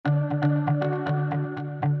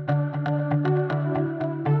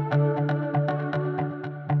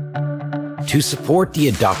To support the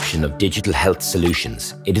adoption of digital health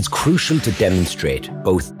solutions, it is crucial to demonstrate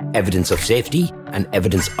both evidence of safety and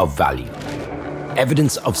evidence of value.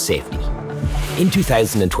 Evidence of safety. In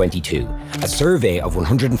 2022, a survey of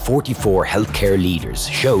 144 healthcare leaders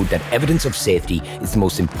showed that evidence of safety is the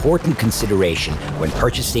most important consideration when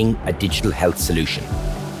purchasing a digital health solution.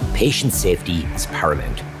 Patient safety is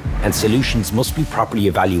paramount, and solutions must be properly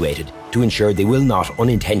evaluated to ensure they will not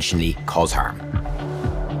unintentionally cause harm.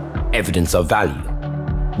 Evidence of value.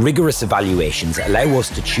 Rigorous evaluations allow us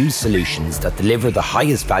to choose solutions that deliver the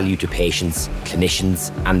highest value to patients, clinicians,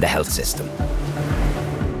 and the health system.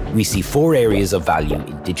 We see 4 areas of value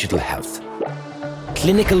in digital health.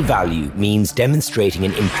 Clinical value means demonstrating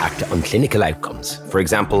an impact on clinical outcomes, for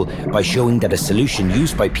example, by showing that a solution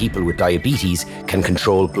used by people with diabetes can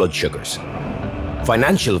control blood sugars.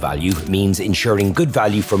 Financial value means ensuring good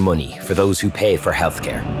value for money for those who pay for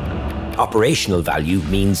healthcare. Operational value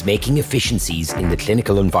means making efficiencies in the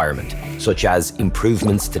clinical environment, such as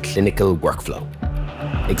improvements to clinical workflow.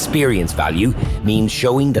 Experience value means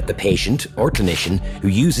showing that the patient or clinician who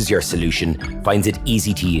uses your solution finds it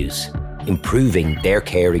easy to use, improving their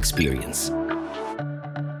care experience.